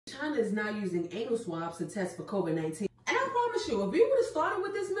China is now using anal swabs to test for COVID-19. And I promise you, if we would have started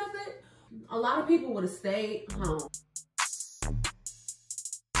with this method, a lot of people would have stayed home.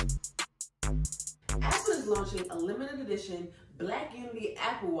 Apple is launching a limited edition Black Unity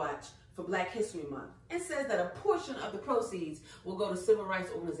Apple Watch for Black History Month. It says that a portion of the proceeds will go to civil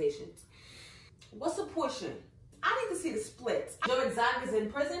rights organizations. What's a portion? I need to see the splits. Joe Exotic is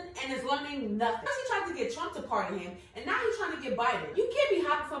in prison and is learning nothing. First he tried to get Trump to pardon him, and now he's trying to get Biden. You can't be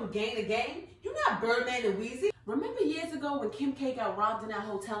hopping from gang to gang. You're not Birdman and Weezy. Remember years ago when Kim K got robbed in that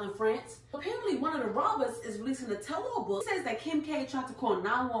hotel in France? Apparently one of the robbers is releasing a tell-all book. It says that Kim K tried to call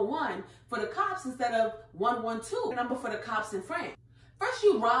 911 for the cops instead of 112, the number for the cops in France. First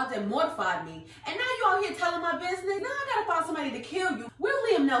you robbed and mortified me, and now you out here telling my business? Now I gotta find somebody to kill you. Where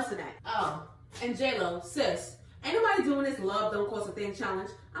Liam Neeson at? Oh, and J-Lo, sis, ain't nobody doing this love don't cost a thing challenge.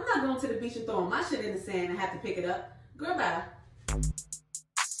 I'm not going to the beach and throwing my shit in the sand and have to pick it up. Goodbye.